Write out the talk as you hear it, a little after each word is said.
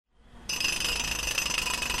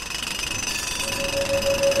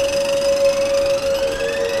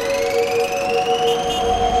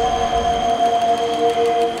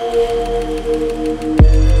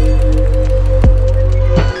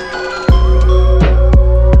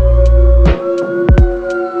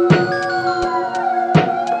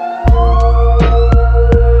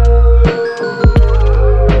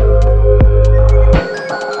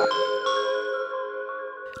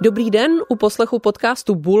Dobrý den, u poslechu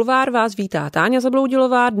podcastu Bulvár vás vítá Táňa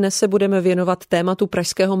Zabloudilová. Dnes se budeme věnovat tématu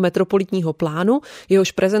pražského metropolitního plánu.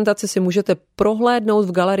 Jehož prezentaci si můžete prohlédnout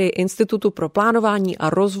v galerii Institutu pro plánování a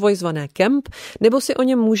rozvoj zvané KEMP, nebo si o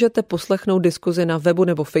něm můžete poslechnout diskuzi na webu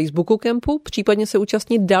nebo Facebooku KEMPu, případně se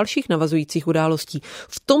účastnit dalších navazujících událostí.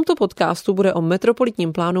 V tomto podcastu bude o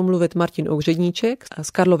metropolitním plánu mluvit Martin Ouředníček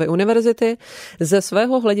z Karlovy univerzity, ze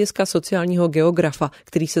svého hlediska sociálního geografa,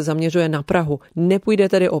 který se zaměřuje na Prahu. Nepůjde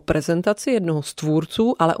tedy o prezentaci jednoho z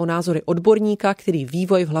tvůrců, ale o názory odborníka, který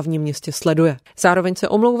vývoj v hlavním městě sleduje. Zároveň se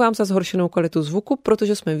omlouvám za zhoršenou kvalitu zvuku,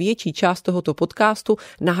 protože jsme větší část tohoto podcastu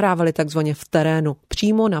nahrávali takzvaně v terénu,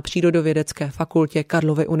 přímo na Přírodovědecké fakultě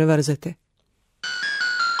Karlovy univerzity.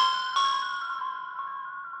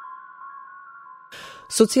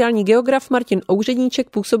 Sociální geograf Martin Ouředníček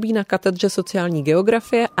působí na katedře sociální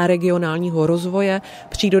geografie a regionálního rozvoje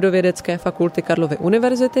Přírodovědecké fakulty Karlovy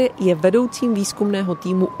univerzity, je vedoucím výzkumného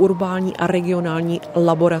týmu urbání a regionální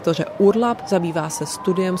laboratoře URLAB, zabývá se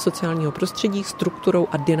studiem sociálního prostředí, strukturou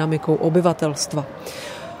a dynamikou obyvatelstva.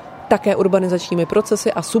 Také urbanizačními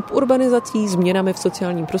procesy a suburbanizací, změnami v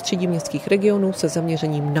sociálním prostředí městských regionů se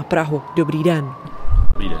zaměřením na Prahu. Dobrý den.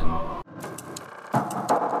 Dobrý den.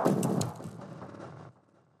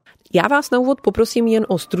 Já vás na úvod poprosím jen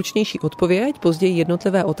o stručnější odpověď, později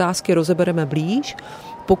jednotlivé otázky rozebereme blíž.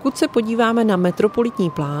 Pokud se podíváme na metropolitní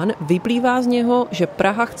plán, vyplývá z něho, že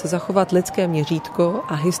Praha chce zachovat lidské měřítko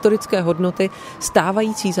a historické hodnoty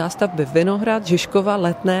stávající zástavby Vinohrad, Žižkova,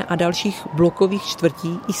 Letné a dalších blokových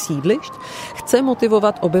čtvrtí i sídlišť. Chce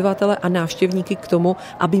motivovat obyvatele a návštěvníky k tomu,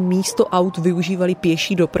 aby místo aut využívali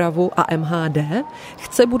pěší dopravu a MHD.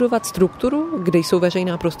 Chce budovat strukturu, kde jsou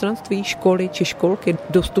veřejná prostranství, školy či školky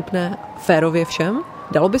dostupné férově všem.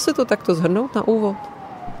 Dalo by se to takto shrnout na úvod?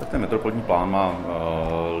 Tak ten metropolitní plán má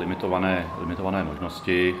limitované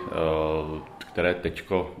možnosti, které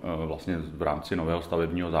teďko vlastně v rámci nového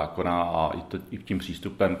stavebního zákona a i tím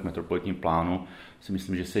přístupem k metropolitním plánu si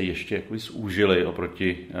myslím, že se ještě jakoby zúžily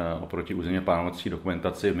oproti územně plánovací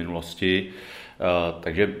dokumentaci v minulosti.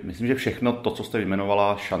 Takže myslím, že všechno to, co jste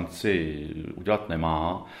vyjmenovala, šanci udělat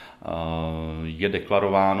nemá. Je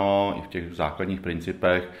deklarováno i v těch základních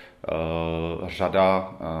principech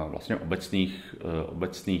řada vlastně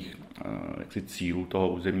obecných cílů toho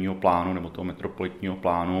územního plánu nebo toho metropolitního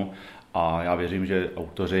plánu a já věřím, že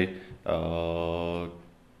autoři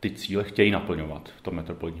ty cíle chtějí naplňovat v tom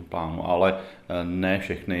metropolitním plánu, ale ne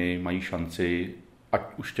všechny mají šanci, ať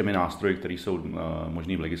už těmi nástroji, které jsou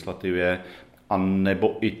možný v legislativě, a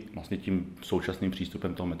nebo i vlastně tím současným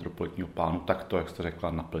přístupem toho metropolitního plánu, tak to, jak jste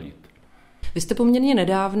řekla, naplnit. Vy jste poměrně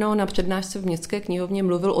nedávno na přednášce v Městské knihovně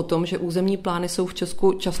mluvil o tom, že územní plány jsou v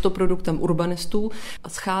Česku často produktem urbanistů a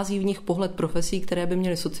schází v nich pohled profesí, které by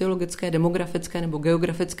měly sociologické, demografické nebo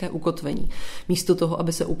geografické ukotvení. Místo toho,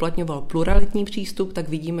 aby se uplatňoval pluralitní přístup, tak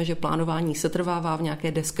vidíme, že plánování setrvává v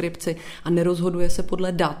nějaké deskripci a nerozhoduje se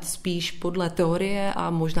podle dat, spíš podle teorie a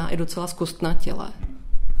možná i docela zkostnatěle.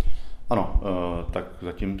 Ano, tak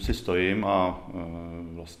zatím si stojím a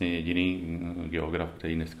vlastně jediný geograf,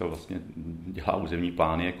 který dneska vlastně dělá územní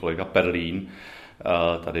plány, je kolega Perlín,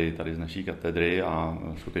 tady z naší katedry a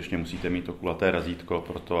skutečně musíte mít to kulaté razítko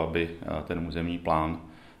pro to, aby ten územní plán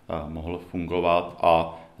mohl fungovat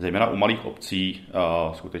a zejména u malých obcí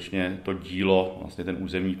skutečně to dílo, vlastně ten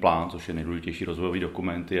územní plán, což je nejdůležitější rozvojový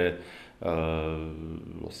dokument, je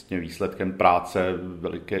vlastně výsledkem práce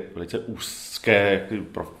velice úzké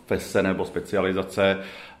profese nebo specializace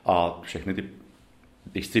a všechny ty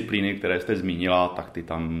disciplíny, které jste zmínila, tak ty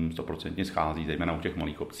tam 100% schází, zejména u těch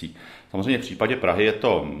malých obcí. Samozřejmě v případě Prahy je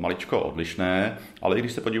to maličko odlišné, ale i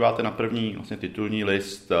když se podíváte na první vlastně titulní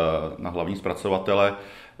list na hlavní zpracovatele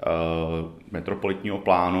metropolitního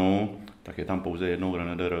plánu, tak je tam pouze jednou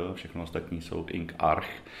RNDR, všechno ostatní jsou Inc. Arch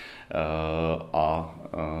a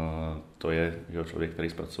to je člověk, který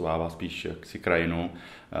zpracovává spíš jaksi krajinu,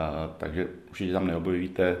 takže určitě tam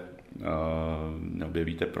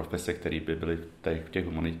neobjevíte profese, které by byly v těch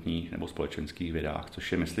humanitních nebo společenských vědách,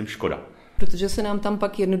 což je, myslím, škoda. Protože se nám tam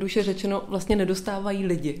pak jednoduše řečeno vlastně nedostávají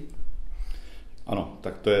lidi. Ano,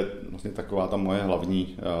 tak to je vlastně taková ta moje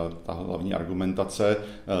hlavní argumentace.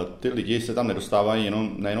 Ty lidi se tam nedostávají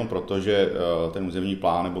nejenom proto, že ten územní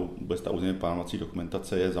plán nebo vůbec ta územně plánovací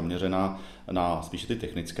dokumentace je zaměřena na spíše ty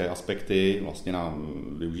technické aspekty, vlastně na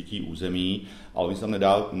využití území, ale oni se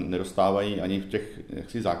tam nedostávají ani v těch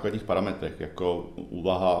jaksi základních parametrech, jako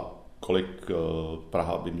úvaha, kolik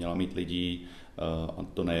Praha by měla mít lidí, a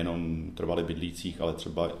to nejenom trvale bydlících, ale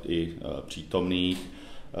třeba i přítomných,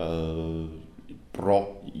 pro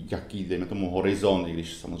jaký, dejme tomu, horizont, i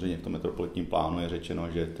když samozřejmě v tom metropolitním plánu je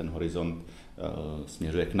řečeno, že ten horizont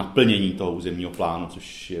směřuje k naplnění toho územního plánu,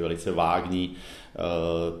 což je velice vágní,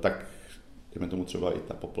 tak dejme tomu třeba i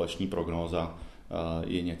ta populační prognóza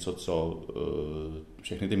je něco, co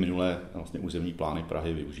všechny ty minulé vlastně územní plány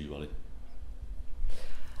Prahy využívaly.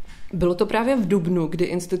 Bylo to právě v dubnu, kdy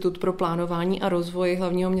Institut pro plánování a rozvoj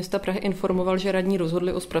hlavního města Prahy informoval, že radní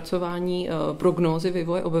rozhodli o zpracování prognózy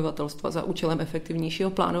vývoje obyvatelstva za účelem efektivnějšího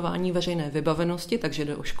plánování veřejné vybavenosti, takže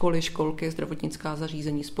jde o školy, školky, zdravotnická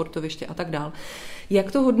zařízení, sportoviště a tak dál.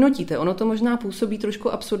 Jak to hodnotíte? Ono to možná působí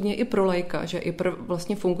trošku absurdně i pro laika, že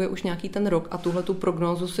vlastně funguje už nějaký ten rok a tuhletu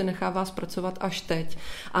prognózu si nechává zpracovat až teď.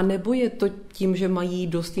 A nebo je to tím, že mají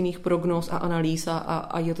dost jiných prognóz a analýz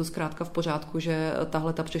a je to zkrátka v pořádku, že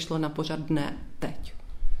tahle ta přišla na pořad dne teď?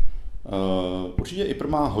 Určitě IPR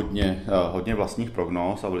má hodně vlastních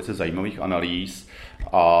prognóz a velice zajímavých analýz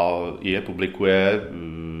a je publikuje.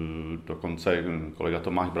 Dokonce kolega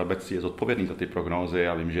Tomáš Brabec je zodpovědný za ty prognózy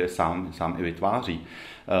a vím, že je sám i vytváří.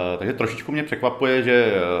 Takže trošičku mě překvapuje,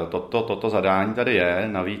 že toto zadání tady je.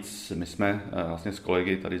 Navíc my jsme vlastně s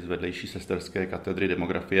kolegy tady z vedlejší sesterské katedry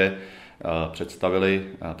demografie představili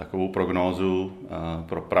takovou prognózu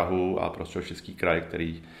pro Prahu a pro Středočeský kraj,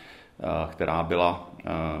 která byla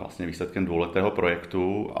vlastně výsledkem dvouletého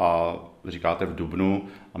projektu a říkáte v dubnu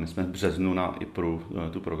a my jsme v březnu na IPRu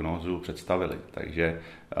tu prognózu představili. Takže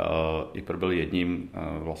IPR byl jedním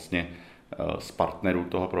vlastně z partnerů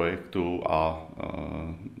toho projektu a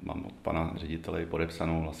mám od pana ředitele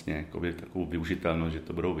podepsanou vlastně takovou využitelnost, že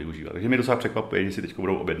to budou využívat. Takže mě docela překvapuje, že si teď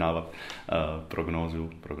budou objednávat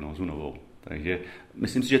prognózu novou. Takže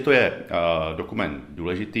myslím si, že to je dokument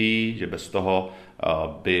důležitý, že bez toho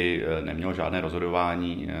by nemělo žádné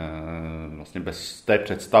rozhodování, vlastně bez té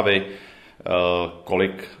představy,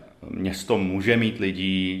 kolik město může mít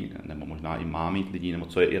lidí, nebo možná i má mít lidí, nebo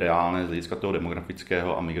co je i reálné z hlediska toho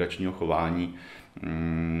demografického a migračního chování,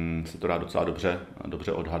 se to dá docela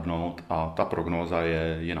dobře odhadnout a ta prognóza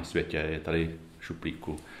je na světě, je tady v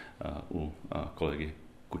šuplíku u kolegy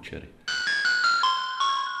Kučery.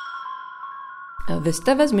 Vy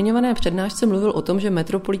jste ve zmiňované přednášce mluvil o tom, že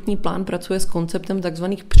metropolitní plán pracuje s konceptem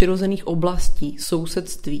takzvaných přirozených oblastí,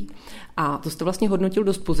 sousedství. A to jste vlastně hodnotil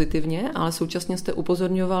dost pozitivně, ale současně jste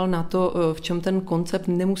upozorňoval na to, v čem ten koncept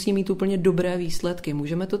nemusí mít úplně dobré výsledky.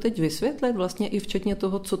 Můžeme to teď vysvětlit vlastně i včetně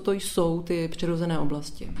toho, co to jsou ty přirozené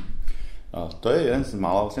oblasti? To je jeden z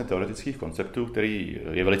mála vlastně teoretických konceptů, který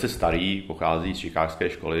je velice starý, pochází z chicagské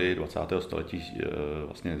školy 20. století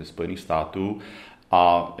vlastně ze Spojených států.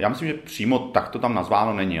 A já myslím, že přímo tak to tam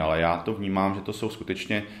nazváno není, ale já to vnímám, že to jsou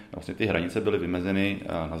skutečně, vlastně ty hranice byly vymezeny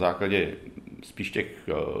na základě spíš těch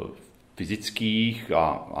fyzických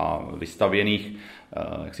a vystavěných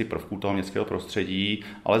jaksi prvků toho městského prostředí,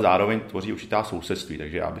 ale zároveň tvoří určitá sousedství,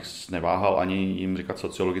 takže já bych neváhal ani jim říkat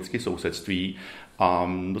sociologické sousedství. A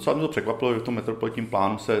docela mě to překvapilo, že v tom metropolitním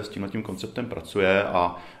plánu se s tímhletím konceptem pracuje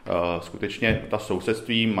a skutečně ta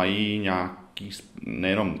sousedství mají nějaký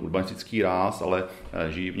nejenom urbanistický ráz, ale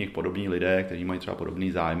žijí v nich podobní lidé, kteří mají třeba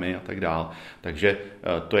podobné zájmy a tak dále. Takže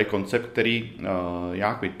to je koncept, který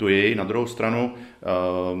já kvituji. Na druhou stranu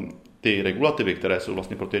ty regulativy, které jsou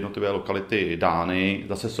vlastně pro ty jednotlivé lokality dány,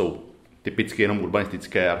 zase jsou typicky jenom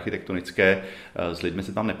urbanistické, architektonické, s lidmi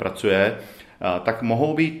se tam nepracuje, tak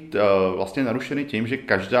mohou být vlastně narušeny tím, že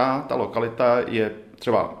každá ta lokalita je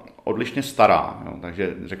třeba odlišně stará. Jo?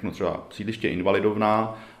 Takže řeknu třeba sídliště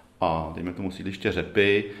Invalidovna a dejme tomu sídliště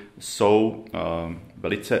Řepy jsou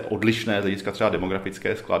velice odlišné z hlediska třeba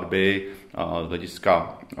demografické skladby, z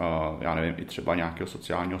hlediska, já nevím, i třeba nějakého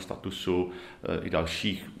sociálního statusu, i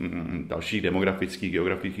dalších demografických,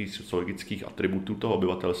 geografických, sociologických atributů toho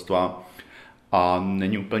obyvatelstva. A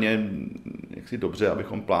není úplně jaksi dobře,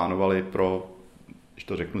 abychom plánovali pro, když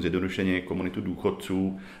to řeknu zjednodušeně, komunitu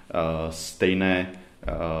důchodců stejné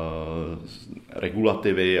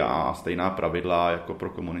regulativy a stejná pravidla jako pro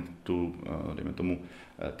komunitu, dejme tomu,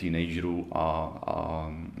 teenagerů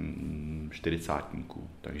a čtyřicátníků.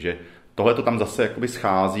 Takže tohle to tam zase jakoby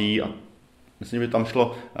schází a myslím, že tam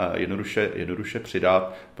šlo jednoduše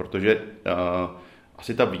přidat, protože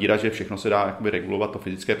asi ta víra, že všechno se dá jakoby regulovat to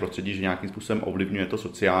fyzické prostředí, že nějakým způsobem ovlivňuje to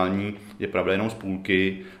sociální, je pravda jenom z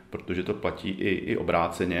půlky, protože to platí i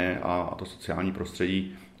obráceně a to sociální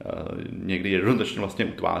prostředí někdy jednoznačně vlastně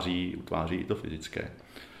utváří i to fyzické.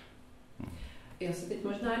 Já si teď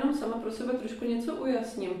možná jenom sama pro sebe trošku něco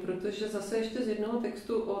ujasním, protože zase ještě z jednoho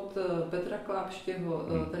textu od Petra Klápštěho,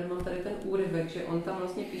 tady mám ten úryvek, že on tam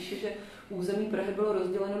vlastně píše, že území Prahy bylo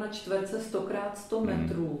rozděleno na čtverce 100x100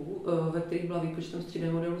 metrů, ve kterých byla výpočtem z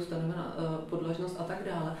 3D modelu stanovena podlažnost a tak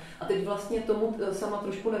dále. A teď vlastně tomu sama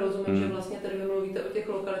trošku nerozumím, že vlastně tady vy mluvíte o těch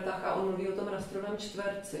lokalitách a on mluví o tom rastrovém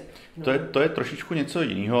čtverci. No. To je trošičku něco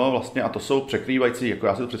jiného vlastně a to jsou překrývající, jako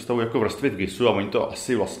já si to představuji jako vrstvy v GISu a oni to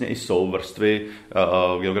asi vlastně i jsou vrstvy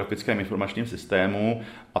v geografickém informačním systému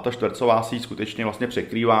a ta čtvercová síť skutečně vlastně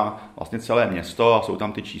překrývá vlastně celé město a jsou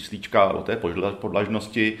tam ty číslíčka o té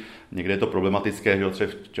podlažnosti. Někde je to problematické, že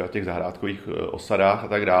třeba v těch zahrádkových osadách a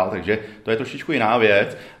tak dále, takže to je trošičku jiná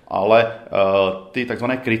věc, ale ty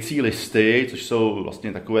takzvané krycí listy, což jsou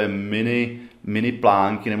vlastně takové mini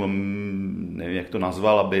plánky, nebo nevím, jak to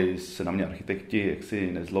nazval, aby se na mě architekti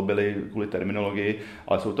jaksi nezlobili kvůli terminologii,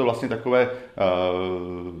 ale jsou to vlastně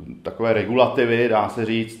takové regulativy, dá se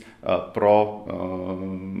říct, pro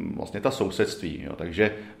vlastně ta sousedství. Jo.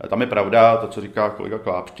 Takže tam je pravda, to, co říká kolega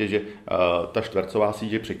Klápště, že ta čtvercová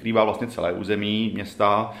síť překrývá vlastně celé území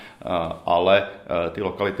města, ale ty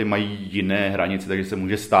lokality mají jiné hranice, takže se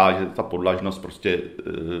může stát, že ta podlažnost prostě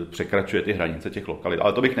překračuje ty hranice těch lokalit.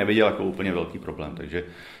 Ale to bych neviděl jako úplně velký problém, takže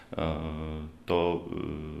to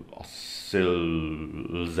asi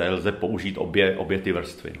lze použít obě ty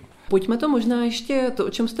vrstvy. No. Pojďme to možná ještě, to, o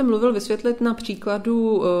čem jste mluvil, vysvětlit na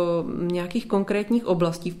příkladu nějakých konkrétních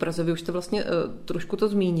oblastí v Praze. Vy už jste vlastně trošku to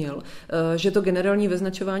zmínil, že to generální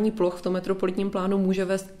vyznačování ploch v tom metropolitním plánu může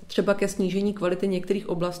vést třeba ke snížení kvality některých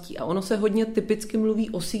oblastí. A ono se hodně typicky mluví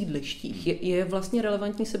o sídlištích. Je vlastně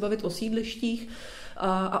relevantní se bavit o sídlištích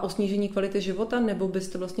a o snížení kvality života, nebo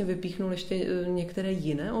byste vlastně vypíchnul ještě některé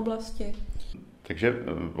jiné oblasti? Takže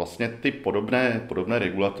vlastně ty podobné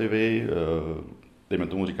regulativy, dejme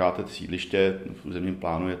tomu říkáte sídliště, v územním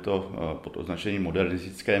plánu je to pod označením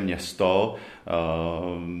modernistické město,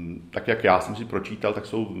 tak jak já jsem si pročítal, tak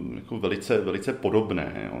jsou jako velice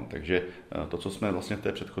podobné. Jo. Takže to, co jsme vlastně v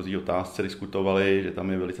té předchozí otázce diskutovali, že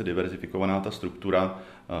tam je velice diverzifikovaná ta struktura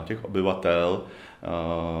těch obyvatel,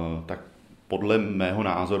 tak podle mého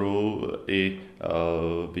názoru i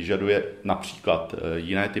vyžaduje například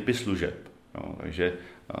jiné typy služeb. Jo. Takže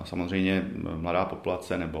samozřejmě mladá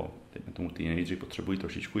populace nebo tomu teenageři potřebují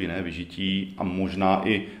trošičku jiné vyžití a možná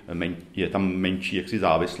i je tam menší jaksi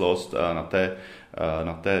závislost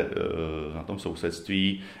na tom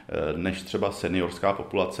sousedství, než třeba seniorská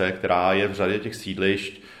populace, která je v řadě těch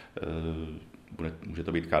sídlišť, může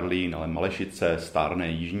to být Karlín, ale Malešice,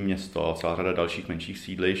 Stárné, Jižní Město a celá řada dalších menších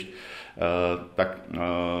sídlišť, tak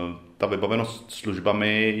ta vybavenost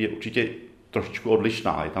službami je určitě trošičku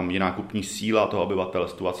odlišná. Je tam jiná kupní síla toho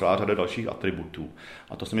obyvatelstva a celá řada dalších atributů.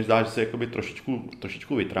 A to se mi zdá, že se jakoby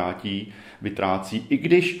trošičku vytrácí, i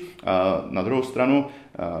když na druhou stranu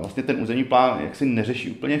vlastně ten územní plán jaksi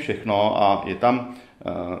neřeší úplně všechno a je tam,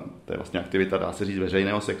 to je vlastně aktivita, dá se říct,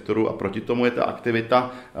 veřejného sektoru a proti tomu je ta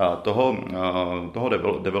aktivita toho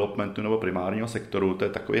developmentu nebo primárního sektoru, to je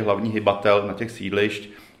takový hlavní hybatel na těch sídlišť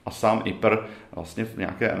a sám IPR vlastně v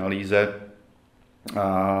nějaké analýze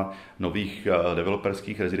nových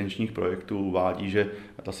developerských rezidenčních projektů uvádí, že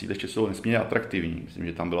ta sídliště jsou nesmírně atraktivní. Myslím,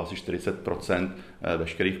 že tam bylo asi 40%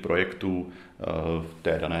 veškerých projektů v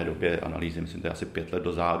té dané době analýzy, myslím, to je asi 5 let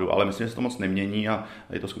dozadu, ale myslím, že se to moc nemění a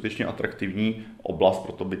je to skutečně atraktivní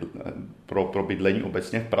oblast pro bydlení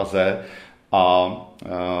obecně v Praze. A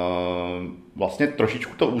vlastně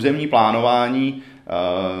trošičku to územní plánování,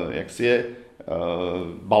 jak si je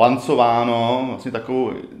balancováno vlastně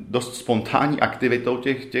takovou dost spontánní aktivitou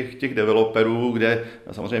těch developerů, kde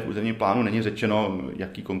samozřejmě v územním plánu není řečeno,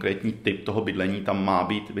 jaký konkrétní typ toho bydlení tam má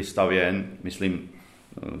být vystavěn, myslím,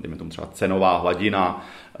 dejme tomu třeba cenová hladina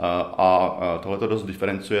a tohle to dost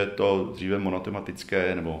diferencuje to dříve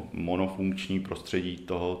monotematické nebo monofunkční prostředí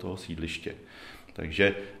toho sídliště.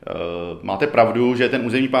 Takže máte pravdu, že ten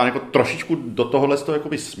územní plán jako trošičku do tohohle z toho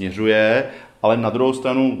jakoby směřuje, ale na druhou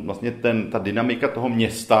stranu vlastně ta dynamika toho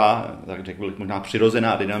města, tak řekl bych možná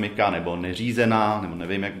přirozená dynamika nebo neřízená, nebo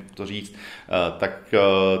nevím, jak to říct, tak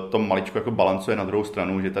to maličko jako balancuje na druhou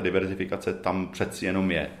stranu, že ta diverzifikace tam přeci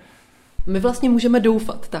jenom je. My vlastně můžeme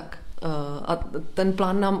doufat tak. A ten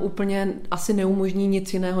plán nám úplně asi neumožní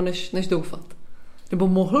nic jiného, než doufat. Nebo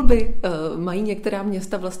mohl by, mají některá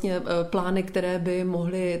města vlastně plány, které by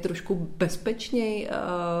mohly trošku bezpečněji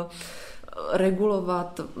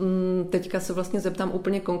regulovat. Teďka se vlastně zeptám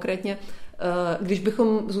úplně konkrétně, když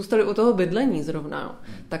bychom zůstali u toho bydlení zrovna,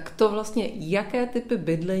 tak to vlastně jaké typy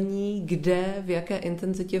bydlení, kde, v jaké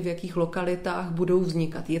intenzitě, v jakých lokalitách budou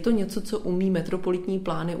vznikat? Je to něco, co umí metropolitní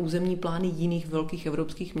plány, územní plány jiných velkých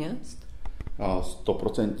evropských měst?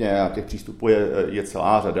 100% a těch přístupů je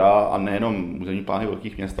celá řada a nejenom územní plány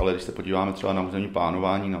velkých měst, ale když se podíváme třeba na územní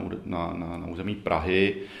plánování na území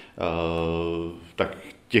Prahy, tak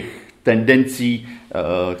těch tendencí,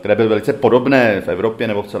 které byly velice podobné v Evropě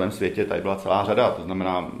nebo v celém světě, tady byla celá řada. To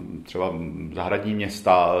znamená třeba zahradní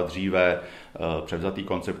města dříve, převzatý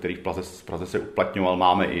koncept, který v Praze se uplatňoval,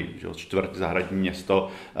 máme i čtvrt zahradní město.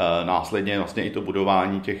 Následně vlastně i to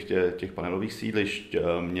budování těch panelových sídlišť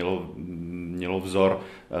mělo vzor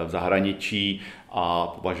v zahraničí a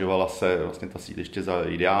považovala se vlastně ta sídliště za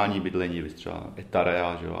ideální bydlení, třeba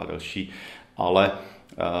Etarea a další, ale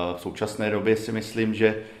v současné době si myslím,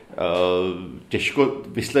 že těžko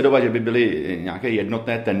vysledovat, že by byly nějaké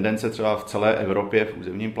jednotné tendence třeba v celé Evropě v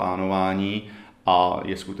územním plánování a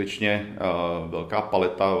je skutečně velká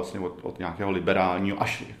paleta vlastně od nějakého liberálního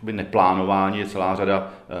až jakoby neplánování. Je celá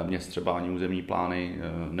řada měst třeba ani územní plány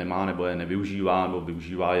nemá nebo je nevyužívá nebo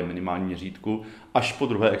využívá je minimální měřítku, až po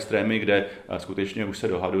druhé extrémy, kde skutečně už se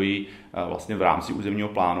dohadují vlastně v rámci územního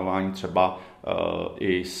plánování třeba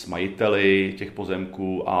i s majiteli těch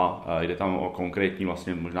pozemků a jde tam o konkrétní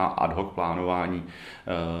vlastně možná ad hoc plánování.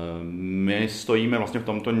 My stojíme vlastně v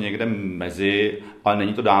tomto někde mezi, ale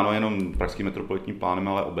není to dáno jenom pražským metropolitním plánem,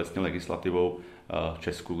 ale obecně legislativou v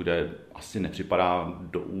Česku, kde asi nepřipadá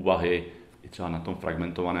do úvahy i třeba na tom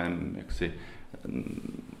fragmentovaném, jaksi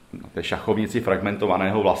na té šachovnici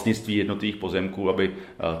fragmentovaného vlastnictví jednotlivých pozemků, aby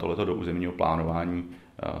tohleto do územního plánování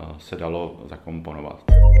se dalo zakomponovat.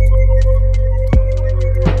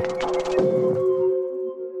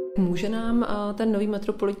 Může nám ten nový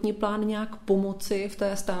metropolitní plán nějak pomoci v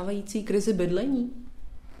té stávající krizi bydlení?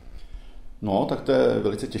 No, tak to je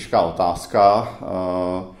velice těžká otázka.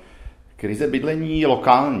 Krize bydlení je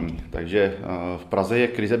lokální, takže v Praze je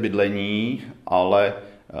krize bydlení, ale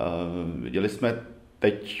viděli jsme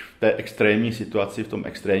teď v té extrémní situaci, v tom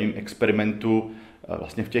extrémním experimentu,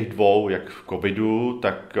 vlastně v těch dvou, jak v covidu,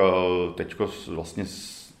 tak teďko vlastně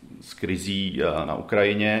s krizí na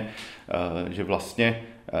Ukrajině, že vlastně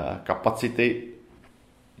kapacity,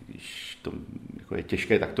 když to jako je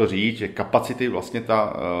těžké takto říct, že kapacity vlastně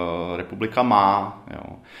ta republika má.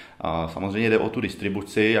 Jo. A samozřejmě jde o tu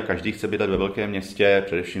distribuci a každý chce bydlet ve velkém městě,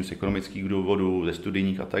 především z ekonomických důvodů, ze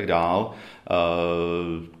studijních a tak dál.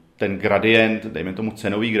 Ten gradient, dejme tomu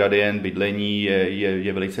cenový gradient bydlení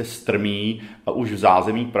je velice strmý a už v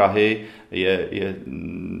zázemí Prahy je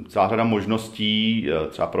celá řada možností,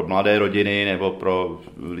 třeba pro mladé rodiny nebo pro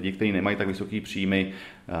lidi, kteří nemají tak vysoký příjmy,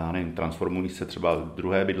 transformují se třeba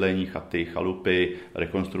druhé bydlení, chaty, chalupy,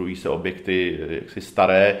 rekonstruují se objekty jaksi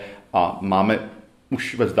staré a máme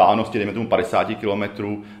už ve vzdálenosti, dejme tomu 50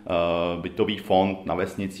 kilometrů, bytový fond na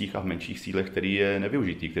vesnicích a v menších sídlech, který je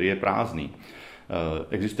nevyužitý, který je prázdný.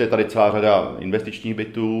 Existuje tady celá řada investičních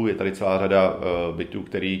bytů, je tady celá řada bytů,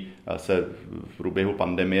 které se v průběhu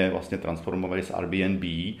pandemie vlastně transformovaly z Airbnb,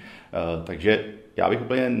 takže já bych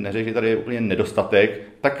úplně neřekl, že tady je úplně nedostatek.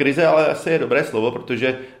 Ta krize ale asi je dobré slovo,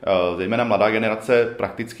 protože zejména mladá generace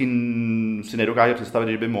prakticky si nedokáže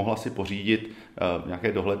představit, že by mohla si pořídit v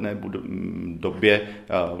nějaké dohledné době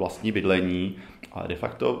vlastní bydlení. Ale de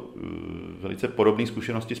facto velice podobné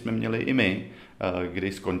zkušenosti jsme měli i my,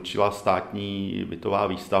 kdy skončila státní bytová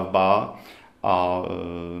výstavba a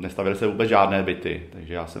nestavily se vůbec žádné byty.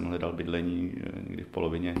 Takže já jsem hledal bydlení někdy v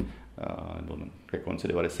polovině nebo ke konci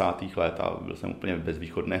 90. let a byl jsem úplně v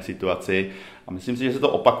bezvýchodné situaci. A myslím si, že se to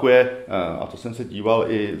opakuje, a to jsem se díval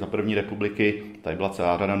i za první republiky, tady byla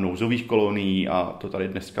celá řada nouzových kolonií a to tady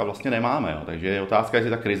dneska vlastně nemáme. Jo. Takže je otázka,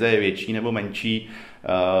 jestli ta krize je větší nebo menší.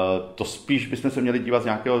 To spíš bychom se měli dívat z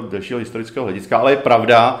nějakého delšího historického hlediska, ale je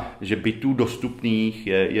pravda, že bytů dostupných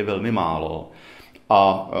je velmi málo.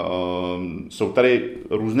 A jsou tady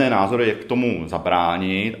různé názory, jak k tomu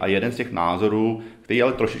zabránit a jeden z těch názorů, který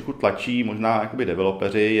ale trošičku tlačí možná jakoby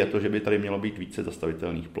developeři, je to, že by tady mělo být více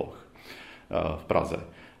zastavitelných ploch v Praze.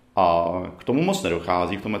 A k tomu moc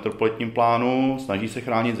nedochází v tom metropolitním plánu, snaží se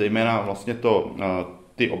chránit zejména vlastně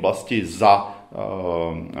ty oblasti za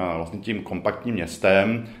vlastně tím kompaktním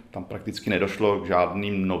městem, tam prakticky nedošlo k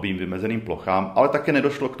žádným novým vymezeným plochám, ale také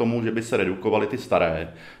nedošlo k tomu, že by se redukovaly ty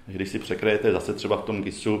staré. Když si překryjete zase třeba v tom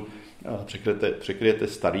GISu, překryjete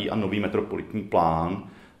starý a nový metropolitní plán,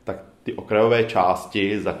 tak ty okrajové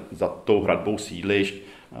části za tou hradbou sídlišť,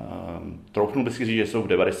 troufnu bych si říct, že jsou v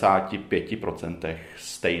 95%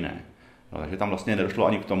 stejné. Takže tam vlastně nedošlo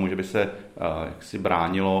ani k tomu, že by se jaksi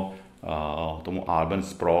bránilo tomu urban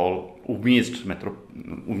sprawl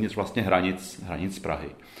uvnitř vlastně hranic Prahy.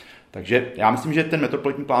 Takže já myslím, že ten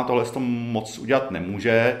metropolitní plán tohle s tom moc udělat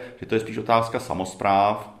nemůže, že to je spíš otázka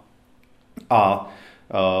samospráv a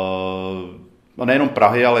nejenom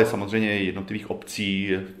Prahy, ale samozřejmě jednotlivých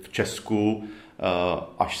obcí v Česku,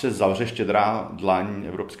 až se zavře štědrá dlaň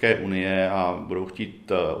Evropské unie a budou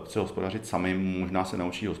chtít obce hospodařit sami, možná se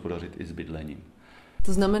naučí hospodařit i s bydlením.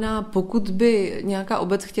 To znamená, pokud by nějaká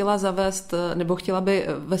obec chtěla zavést nebo chtěla by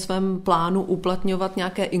ve svém plánu uplatňovat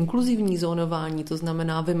nějaké inkluzivní zónování, to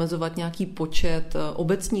znamená vymezovat nějaký počet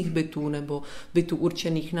obecních bytů nebo bytů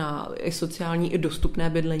určených na sociální i dostupné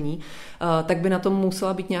bydlení, tak by na tom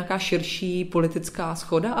musela být nějaká širší politická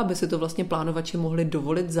shoda, aby si to vlastně plánovači mohli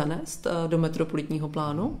dovolit zanést do metropolitního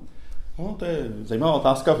plánu? No, to je zajímavá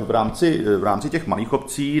otázka. V rámci těch malých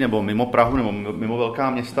obcí nebo mimo Prahu nebo mimo velká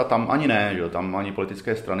města, tam ani ne, že? Tam ani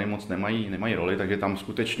politické strany moc nemají roli, takže tam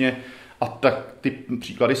skutečně, a tak ty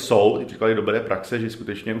příklady jsou, ty příklady dobré praxe, že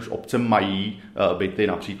skutečně už obce mají byty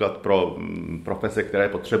například pro profese, které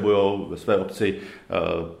potřebují ve své obci.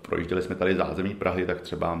 Projížděli jsme tady zázemí Prahy, tak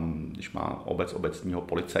třeba když má obec obecního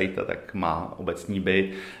policajta, tak má obecní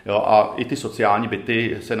byt. Jo, a i ty sociální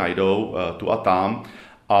byty se najdou tu a tam.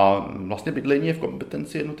 A vlastně bydlení je v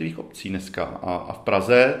kompetenci jednotlivých obcí dneska. A v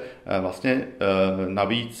Praze vlastně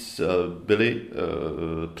navíc byly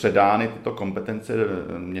předány tyto kompetence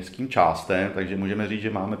městským částem, takže můžeme říct, že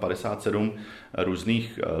máme 57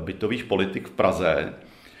 různých bytových politik v Praze.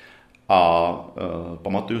 A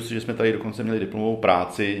pamatuju si, že jsme tady dokonce měli diplomovou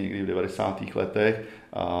práci někdy v 90. letech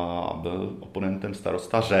a byl oponentem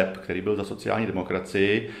starosta Řep, který byl za sociální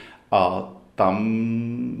demokracii, a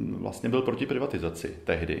tam vlastně byl proti privatizaci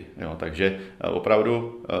tehdy. Jo. Takže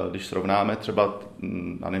opravdu, když srovnáme třeba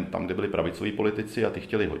tam, kde byli pravicoví politici a ty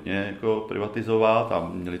chtěli hodně jako privatizovat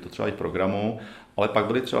a měli to třeba i v programu, ale pak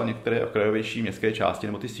byly třeba některé okrajovější městské části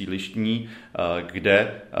nebo ty sídlištní,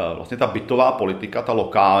 kde vlastně ta bytová politika, ta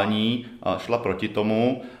lokální, šla proti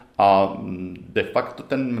tomu a de facto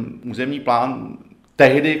ten územní plán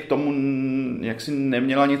tehdy k tomu jaksi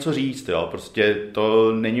neměla něco říct. Jo. Prostě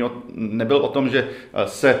to nebyl o tom, že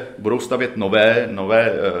se budou stavět nové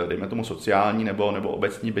dejme tomu sociální nebo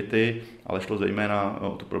obecní byty, ale šlo zejména o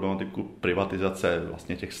tu problematiku privatizace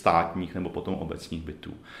vlastně těch státních nebo potom obecních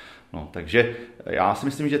bytů. No, takže já si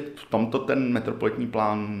myslím, že v tomto ten metropolitní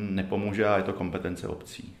plán nepomůže a je to kompetence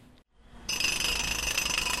obcí.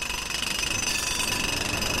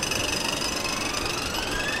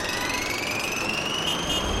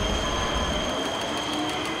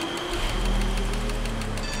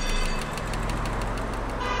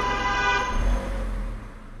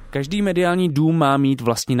 Každý mediální dům má mít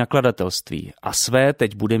vlastní nakladatelství a své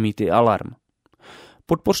teď bude mít i Alarm.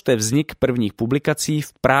 Podpořte vznik prvních publikací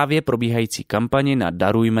v právě probíhající kampani na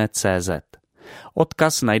darujme.cz.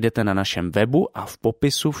 Odkaz najdete na našem webu a v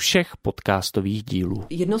popisu všech podcastových dílů.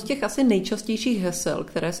 Jedno z těch asi nejčastějších hesel,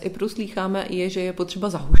 které z IPRu slýcháme, je, že je potřeba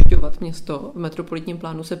zahušťovat město. V metropolitním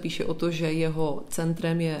plánu se píše o to, že jeho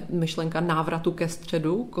centrem je myšlenka návratu ke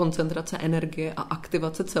středu, koncentrace energie a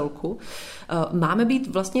aktivace celku. Máme být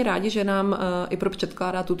vlastně rádi, že nám IPRu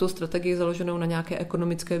předkládá tuto strategii založenou na nějaké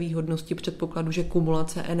ekonomické výhodnosti, předpokladu, že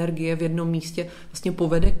kumulace energie v jednom místě vlastně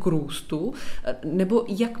povede k růstu, nebo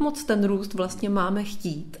jak moc ten růst vlastně máme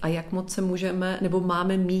chtít a jak moc se můžeme nebo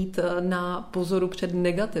máme mít na pozoru před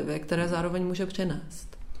negativy, které zároveň může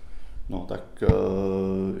přinést? No tak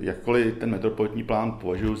jakkoliv ten metropolitní plán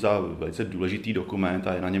považuji za velice důležitý dokument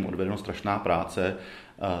a je na něm odvedeno strašná práce,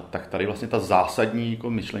 tak tady vlastně ta zásadní jako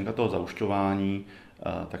myšlenka toho zahušťování,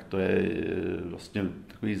 tak to je vlastně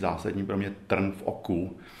takový zásadní pro mě trn v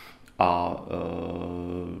oku a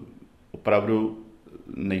opravdu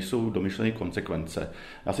nejsou domyšlené konsekvence.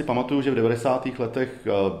 Já si pamatuju, že v 90. letech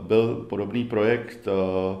byl podobný projekt,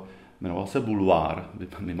 jmenoval se Bulvár,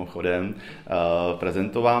 mimochodem,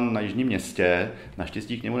 prezentován na Jižním Městě.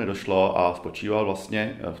 Naštěstí k němu nedošlo a spočíval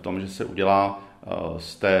vlastně v tom, že se udělá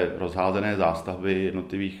z té rozházené zástavby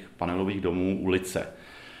jednotlivých panelových domů ulice.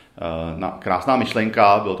 Krásná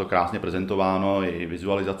myšlenka, bylo to krásně prezentováno i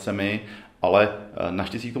vizualizacemi, ale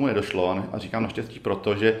naštěstí k tomu nedošlo a říkám naštěstí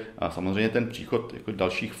proto, že samozřejmě ten příchod jako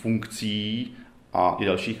dalších funkcí a i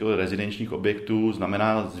dalších rezidenčních objektů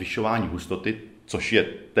znamená zvyšování hustoty, což je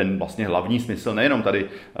ten vlastně hlavní smysl nejenom tady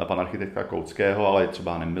pana architekta Koutského, ale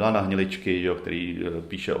třeba Milana Hniličky, jo, který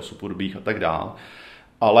píše o suburbích a tak dál.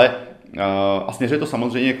 Ale a směřuje to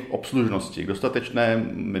samozřejmě k obslužnosti, k dostatečné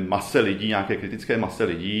mase lidí, nějaké kritické mase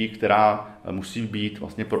lidí, která musí být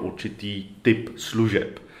vlastně pro určitý typ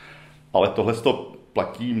služeb. Ale tohle to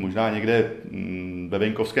platí možná někde ve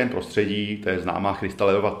venkovském prostředí, to je známá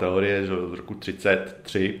Chrystalejova teorie z roku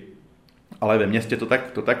 1933, ale ve městě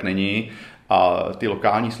to tak není a ty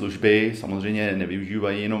lokální služby samozřejmě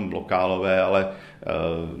nevyužívají jenom lokálové, ale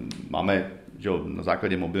máme že na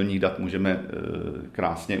základě mobilních dat můžeme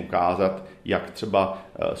krásně ukázat, jak třeba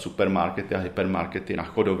supermarkety a hypermarkety na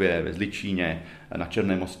Chodově, ve Zličíně, na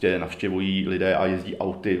Černém Mostě navštěvují lidé a jezdí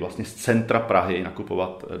auty vlastně z centra Prahy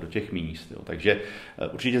nakupovat do těch míst. Jo. Takže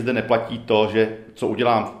určitě zde neplatí to, že co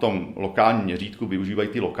udělám v tom lokálním měřítku, využívají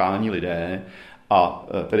ty lokální lidé. A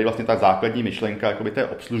tedy vlastně ta základní myšlenka jakoby té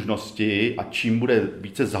obslužnosti a čím bude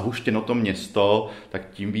více zahuštěno to město, tak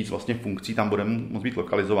tím víc vlastně funkcí tam bude moct být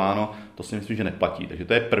lokalizováno, to si myslím, že neplatí. Takže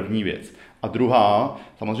to je první věc. A druhá,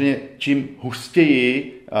 samozřejmě čím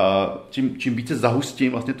hustěji, čím více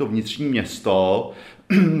zahustím vlastně to vnitřní město,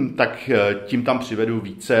 tak tím tam přivedu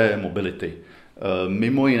více mobility.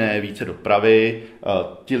 Mimo jiné více dopravy.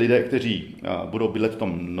 Ti lidé, kteří budou bydlet v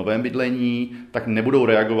tom novém bydlení, tak nebudou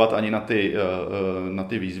reagovat ani na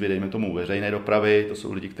ty výzvy, dejme tomu veřejné dopravy. To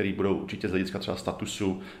jsou lidi, kteří budou určitě z hlediska třeba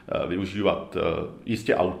statusu využívat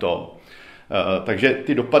jistě auto. Takže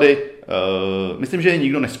ty dopady, myslím, že je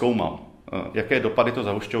nikdo nezkoumal. Jaké dopady to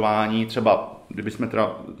zahušťování, třeba kdybychom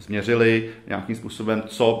teda změřili nějakým způsobem,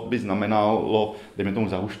 co by znamenalo, dejme tomu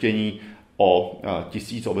zahuštění o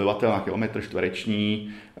 1000 obyvatel na kilometr čtvereční,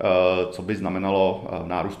 co by znamenalo v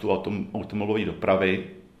nárůstu automobilové dopravy.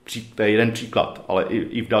 To je jeden příklad, ale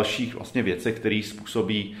i v dalších vlastně věcech, které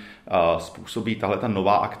způsobí tahle ta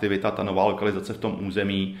nová aktivita, ta nová lokalizace v tom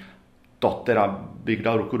území. To teda bych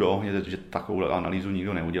dal ruku do ohně, že takovou analýzu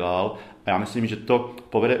nikdo neudělal. A já myslím, že to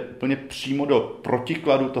povede úplně přímo do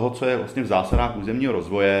protikladu toho, co je vlastně v zásadách územního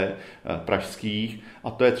rozvoje pražských,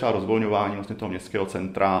 a to je třeba rozvolňování vlastně toho městského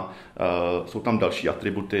centra. Jsou tam další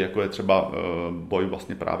atributy, jako je třeba boj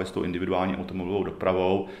vlastně právě s tou individuální automobilovou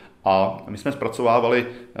dopravou. A my jsme zpracovávali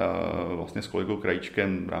vlastně s kolegou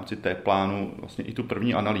Krajíčkem v rámci té plánu vlastně i tu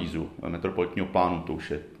první analýzu metropolitního plánu, to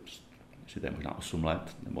už je to je možná 8 let,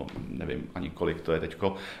 nebo nevím ani kolik to je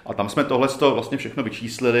teďko. A tam jsme tohle vlastně všechno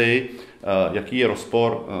vyčíslili, jaký je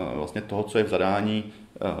rozpor vlastně toho, co je v zadání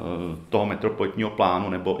toho metropolitního plánu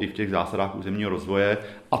nebo i v těch zásadách územního rozvoje,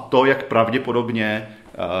 a to, jak pravděpodobně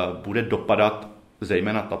bude dopadat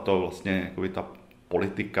zejména tato vlastně jakoby ta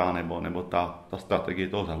politika nebo ta strategie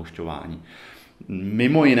toho zahušťování.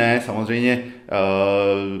 Mimo jiné samozřejmě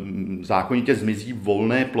zákonitě zmizí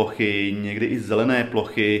volné plochy, někdy i zelené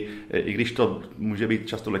plochy, i když to může být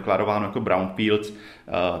často deklarováno jako brownfields,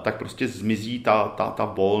 tak prostě zmizí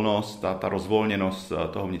ta volnost, ta rozvolněnost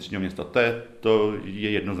toho vnitřního města. To je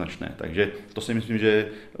jednoznačné. Takže to si myslím, že je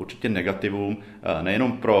určitě negativum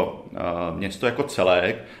nejenom pro město jako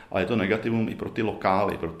celek, ale je to negativum i pro ty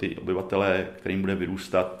lokály, pro ty obyvatele, kterým bude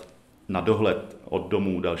vyrůstat na dohled od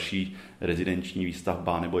domů další rezidenční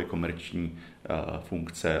výstavba nebo i komerční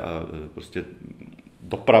funkce, a prostě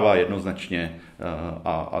doprava jednoznačně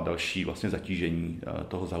a další vlastně zatížení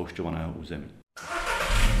toho zahušťovaného území.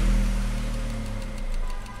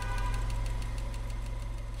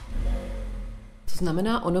 To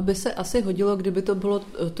znamená, ono by se asi hodilo, kdyby to bylo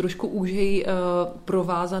trošku úžej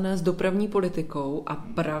provázané s dopravní politikou a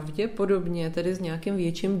pravděpodobně tedy s nějakým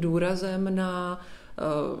větším důrazem na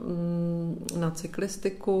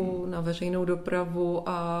cyklistiku, na veřejnou dopravu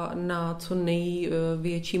a na co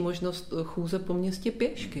největší možnost chůze po městě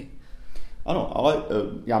pěšky. Ano, ale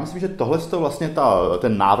já myslím, že tohle vlastně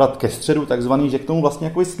ten návrat ke středu takzvaný, že k tomu vlastně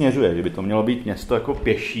jako směřuje, že by to mělo být město jako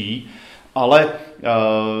pěší, ale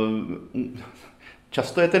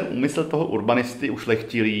často je ten úmysl toho urbanisty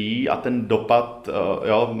ušlechtilý a ten dopad,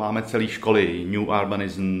 máme celé školy, New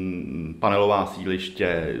Urbanism, panelová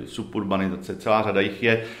sídliště, suburbanizace, celá řada jich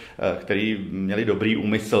je, který měli dobrý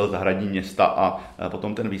úmysl, zahradní města, a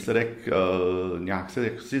potom ten výsledek nějak se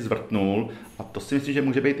jaksi zvrtnul, a to si myslím, že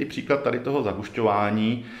může být i příklad tady toho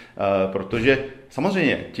zahušťování, protože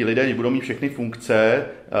samozřejmě ti lidé, když budou mít všechny funkce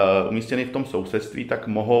umístěny v tom sousedství, tak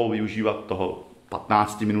mohou využívat toho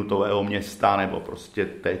 15-minutového města nebo prostě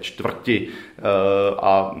té čtvrti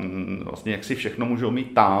a vlastně jak si všechno můžou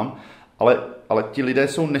mít tam, ale ti lidé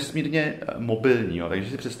jsou nesmírně mobilní. Jo. Takže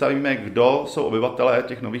si představíme, kdo jsou obyvatelé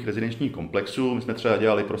těch nových rezidenčních komplexů. My jsme třeba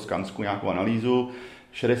dělali pro Skansku nějakou analýzu.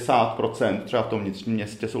 60% třeba v tom vnitřním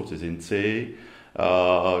městě jsou cizinci,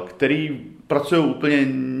 který pracují úplně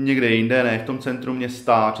někde jinde, ne v tom centru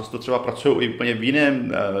města, často třeba pracují i úplně v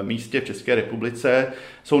jiném místě v České republice,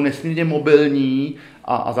 jsou nesmírně mobilní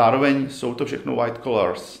a zároveň jsou to všechno white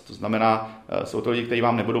collars, to znamená, jsou to lidi, kteří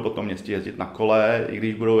vám nebudou po tom městě jezdit na kole, i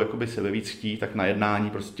když budou jakoby sebe víc chtít, tak na jednání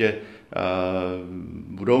prostě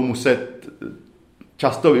budou muset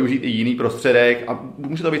často využít i jiný prostředek, a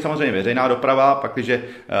může to být samozřejmě veřejná doprava, pak když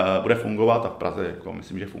bude fungovat, a v Praze jako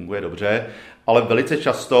myslím, že funguje dobře, ale velice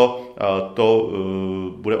často to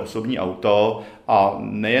bude osobní auto, a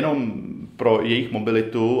nejenom pro jejich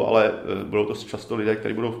mobilitu, ale budou to často lidé,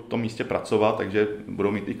 kteří budou v tom místě pracovat, takže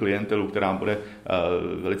budou mít i klientelu, která bude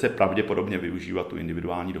velice pravděpodobně využívat tu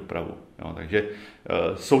individuální dopravu. Jo, takže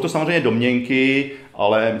jsou to samozřejmě domněnky,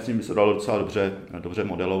 ale myslím, že se dalo docela dobře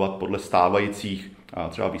modelovat podle stávajících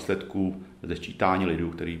třeba výsledků ze sčítání lidů,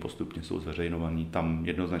 který postupně jsou zveřejňovaný. Tam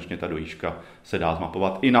jednoznačně ta dojížďka se dá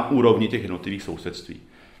zmapovat i na úrovni těch jednotlivých sousedství.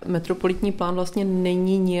 Metropolitní plán vlastně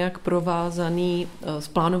není nijak provázaný s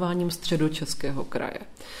plánováním Středočeského kraje.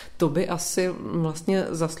 To by asi vlastně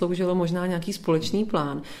zasloužilo možná nějaký společný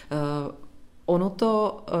plán. Ono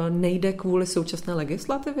to nejde kvůli současné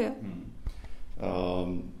legislativě?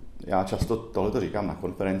 Já často tohleto říkám na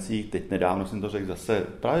konferencích, teď nedávno jsem to řekl zase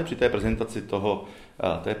právě při té prezentaci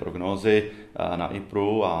té prognózy na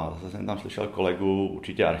IPRu a zase jsem tam slyšel kolegu,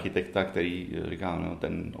 určitě architekta, který říká, no,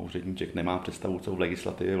 ten úředníček nemá představu, co v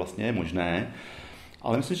legislativě vlastně je možné.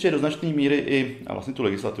 Ale myslím, že do značné míry i vlastně tu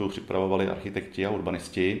legislativu připravovali architekti a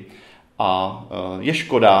urbanisti. A je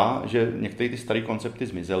škoda, že některé ty staré koncepty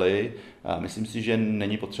zmizely. Myslím si, že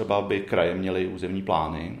není potřeba, aby kraje měly územní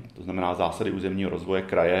plány. To znamená, zásady územního rozvoje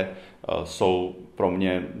kraje jsou pro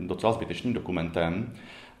mě docela zbytečným dokumentem.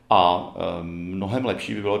 A mnohem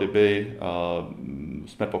lepší by bylo, kdyby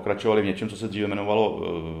jsme pokračovali v něčem, co se dříve jmenovalo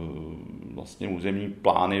vlastně územní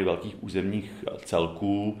plány velkých územních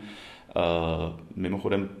celků.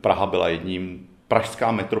 Mimochodem Praha byla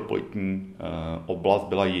Pražská metropolitní oblast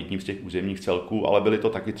byla jedním z těch územních celků, ale byly to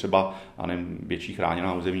taky třeba větší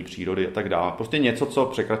chráněná území přírody a tak dále. Prostě něco, co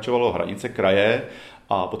překračovalo hranice kraje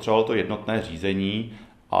a potřebovalo to jednotné řízení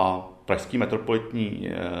a Pražská metropolitní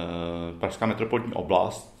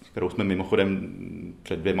oblast, kterou jsme mimochodem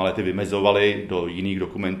před 2 lety vymezovali do jiných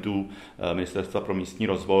dokumentů Ministerstva pro místní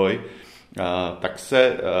rozvoj, tak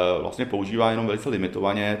se vlastně používá jenom velice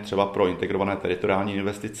limitovaně třeba pro integrované teritoriální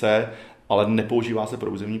investice, ale nepoužívá se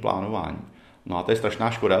pro územní plánování. No a to je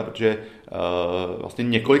strašná škoda, protože vlastně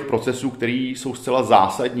několik procesů, které jsou zcela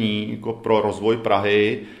zásadní jako pro rozvoj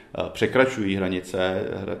Prahy, překračují hranice,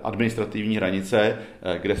 administrativní hranice,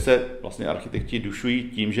 kde se vlastně architekti dušují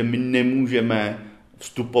tím, že my nemůžeme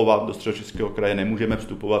vstupovat do Středočeského kraje, nemůžeme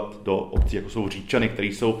vstupovat do obcí, jako jsou Říčany, které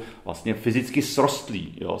jsou vlastně fyzicky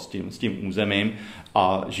srostlí, jo, s tím územím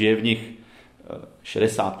a žije v nich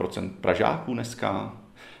 60% Pražáků dneska.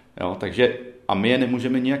 Jo, takže a my je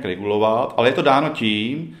nemůžeme nijak regulovat, ale je to dáno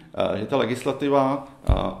tím, že ta legislativa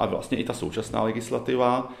a vlastně i ta současná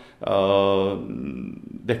legislativa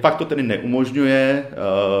de facto tedy neumožňuje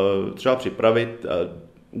třeba připravit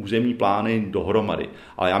územní plány dohromady.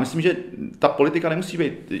 Ale já myslím, že ta politika nemusí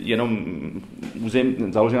být jenom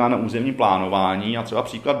založená na územním plánování a třeba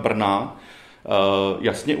příklad Brna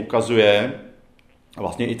jasně ukazuje,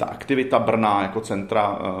 vlastně i ta aktivita Brna jako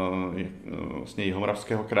centra vlastně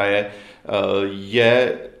Jihomoravského kraje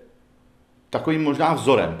je takovým možná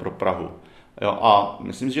vzorem pro Prahu. Jo, a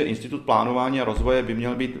myslím, že Institut plánování a rozvoje by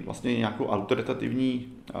měl být vlastně nějakou autoritativní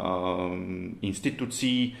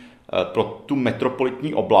institucí pro tu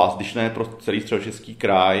metropolitní oblast, když ne pro celý Středočeský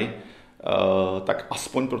kraj, tak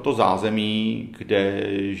aspoň pro to zázemí, kde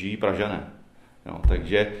žijí Pražané. Jo,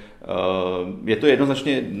 takže je to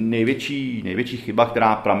jednoznačně největší chyba,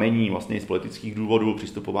 která pramení vlastně z politických důvodů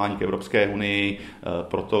přistupování k Evropské unii,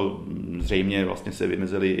 proto zřejmě vlastně se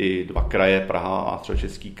vymezily i 2 kraje, Praha a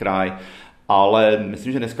Středočeský kraj, ale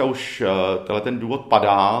myslím, že dneska už ten důvod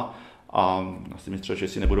padá a asi mi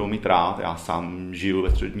Středočeši nebudou mít rád, já sám žiju ve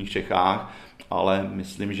středních Čechách, ale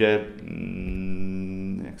myslím, že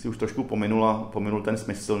jak si už trošku pominul ten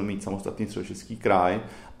smysl mít samostatný Středočeský kraj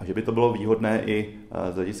a že by to bylo výhodné i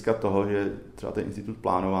z hlediska toho, že třeba ten institut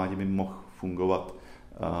plánování by mohl fungovat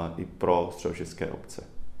i pro středočeské obce.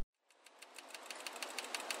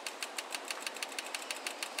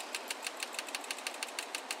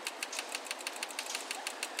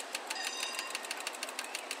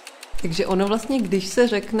 Takže ono vlastně, když se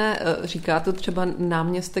řekne, říká to třeba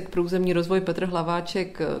náměstek pro územní rozvoj Petr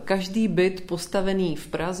Hlaváček, každý byt postavený v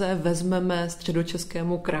Praze vezmeme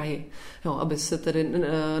Středočeskému kraji, jo, aby se tedy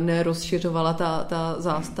nerozšiřovala ta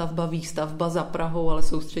zástavba, výstavba za Prahou, ale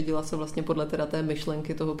soustředila se vlastně podle teda té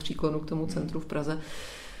myšlenky toho příklonu k tomu centru v Praze.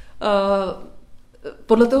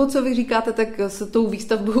 Podle toho, co vy říkáte, tak se tou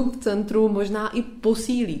výstavbou v centru možná i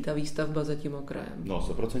posílí ta výstavba za tím okrajem. No,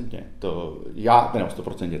 100%.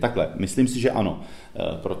 100%. Takhle, myslím si, že ano.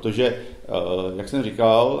 Protože, jak jsem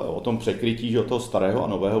říkal, o tom překrytí toho starého a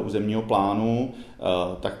nového územního plánu,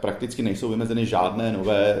 tak prakticky nejsou vymezeny žádné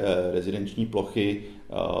nové rezidenční plochy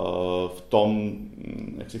v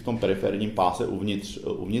tom periferním páse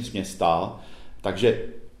uvnitř města. Takže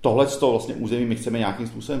tohleto vlastně území my chceme nějakým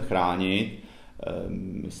způsobem chránit.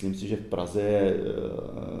 Myslím si, že v Praze je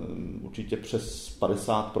určitě přes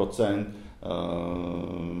 50%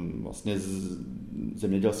 vlastně z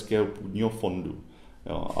zemědělského půdního fondu.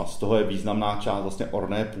 Jo, a z toho je významná část vlastně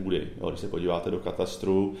orné půdy, jo, když se podíváte do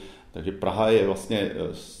katastru. Takže Praha je vlastně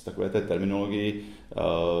z takové té terminologii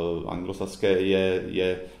anglosaské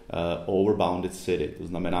je overbounded city. To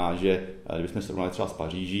znamená, že kdybychom srovnali třeba s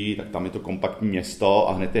Paříží, tak tam je to kompaktní město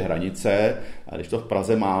a hned ty hranice. A když to v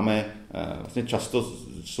Praze máme, vlastně často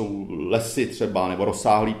jsou lesy třeba nebo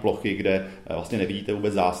rozsáhlé plochy, kde vlastně nevidíte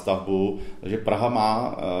vůbec zástavbu. Takže Praha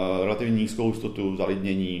má relativně nízkou hustotu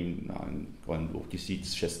zalidnění, kolem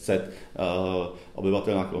 2600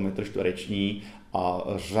 obyvatel na kilometr čtvereční. A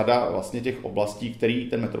řada vlastně těch oblastí, který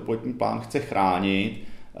ten metropolitní plán chce chránit,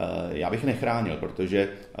 já bych nechránil, protože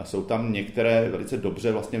jsou tam některé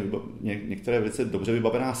velice dobře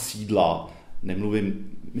vybavená sídla,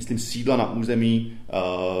 myslím sídla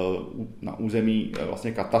na území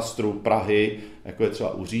vlastně katastru Prahy, jako je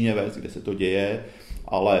třeba Uříněvec, kde se to děje,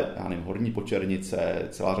 ale já nevím, Horní Počernice,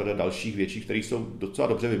 celá řada dalších větších, které jsou docela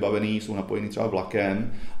dobře vybavený, jsou napojeny třeba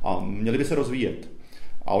vlakem a měly by se rozvíjet.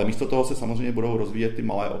 Ale místo toho se samozřejmě budou rozvíjet ty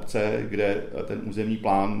malé obce, kde ten územní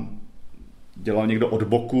plán dělal někdo od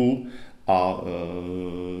boku a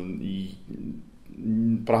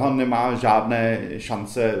Praha nemá žádné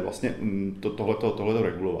šance vlastně tohleto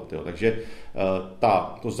regulovat. Jo. Takže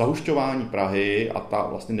to zahušťování Prahy a ta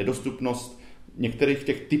vlastně nedostupnost některých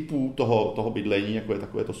těch typů toho bydlení, jako je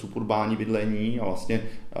takové to suburbální bydlení a vlastně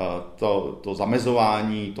to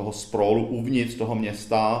zamezování toho sprawlu uvnitř toho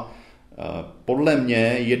města, podle mě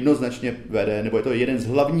jednoznačně vede, nebo je to jeden z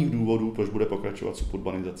hlavních důvodů, proč bude pokračovat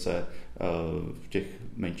suburbanizace v těch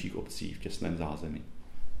menších obcích v těsném zázemí.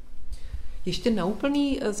 Ještě na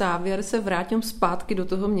úplný závěr se vrátím zpátky do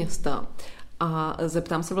toho města a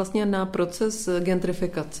zeptám se vlastně na proces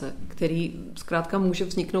gentrifikace, který zkrátka může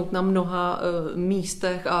vzniknout na mnoha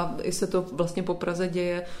místech a i se to vlastně po Praze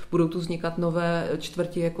děje. Budou tu vznikat nové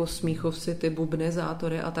čtvrti jako Smíchov City, Bubny,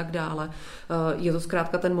 Zátory a tak dále. Je to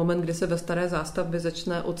zkrátka ten moment, kdy se ve staré zástavbě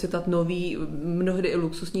začne ocitat nový, mnohdy i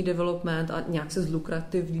luxusní development a nějak se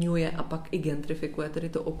zlukrativňuje a pak i gentrifikuje tedy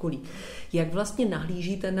to okolí. Jak vlastně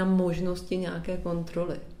nahlížíte na možnosti nějaké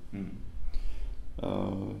kontroly?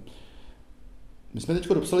 My jsme teď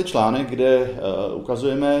dopsali článek, kde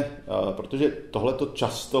ukazujeme, protože tohleto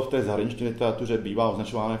často v té zahraniční literatuře bývá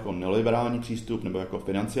označováno jako neoliberální přístup nebo jako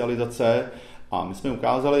financializace, a my jsme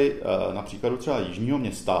ukázali na příkladu třeba Jižního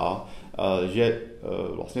Města, že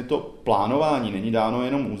vlastně to plánování není dáno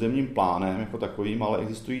jenom územním plánem jako takovým, ale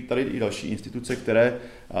existují tady i další instituce, které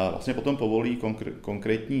vlastně potom povolí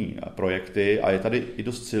konkrétní projekty a je tady i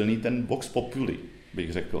dost silný ten vox populi,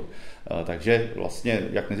 bych řekl. Takže vlastně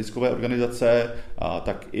jak neziskové organizace,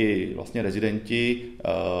 tak i vlastně rezidenti,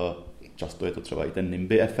 často je to třeba i ten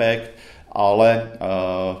NIMBY efekt, ale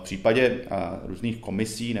v případě různých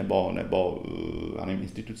komisí nebo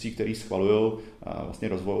institucí, které schvalují vlastně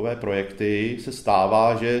rozvojové projekty, se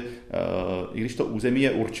stává, že i když to území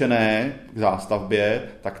je určené k zástavbě,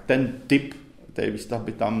 tak ten typ té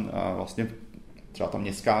výstavby tam vlastně třeba ta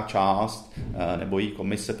městská část nebo její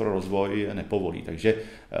komise pro rozvoj nepovolí. Takže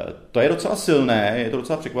to je docela silné, je to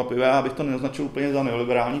docela překvapivé, abych to neoznačil úplně za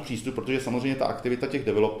neoliberální přístup, protože samozřejmě ta aktivita těch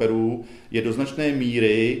developerů je do značné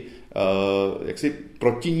míry, jak si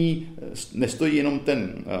proti ní nestojí jenom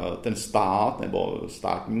ten stát nebo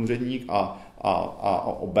státní úředník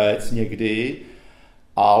a obec někdy,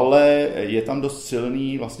 ale je tam dost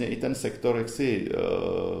silný vlastně i ten sektor jaksi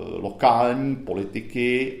lokální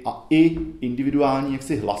politiky a i individuální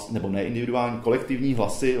jaksi hlas, nebo ne individuální, kolektivní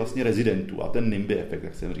hlasy vlastně rezidentů a ten NIMBY efekt,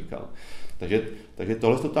 jak jsem říkal. Takže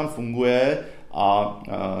tohle to tam funguje a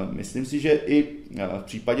myslím si, že i v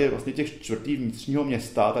případě vlastně těch čtvrtí vnitřního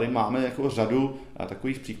města tady máme jako řadu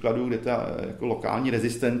takových příkladů, kde ta jako lokální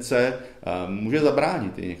rezistence může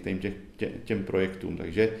zabránit i některým těm projektům.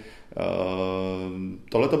 Takže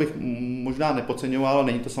tohle bych možná nepodceňoval, ale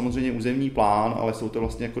není to samozřejmě územní plán, ale jsou to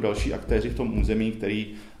vlastně jako další aktéři v tom území,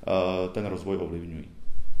 který ten rozvoj ovlivňují.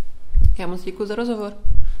 Já moc děkuji za rozhovor.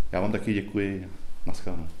 Já vám taky děkuji.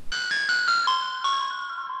 Naschledanou.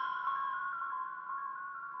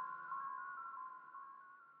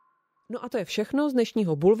 No a to je všechno z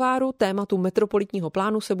dnešního Bulváru. Tématu metropolitního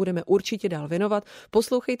plánu se budeme určitě dál věnovat.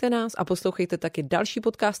 Poslouchejte nás a poslouchejte taky další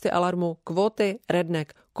podcasty Alarmu, Kvóty,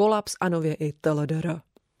 Redneck, Kolaps a nově i TLDR.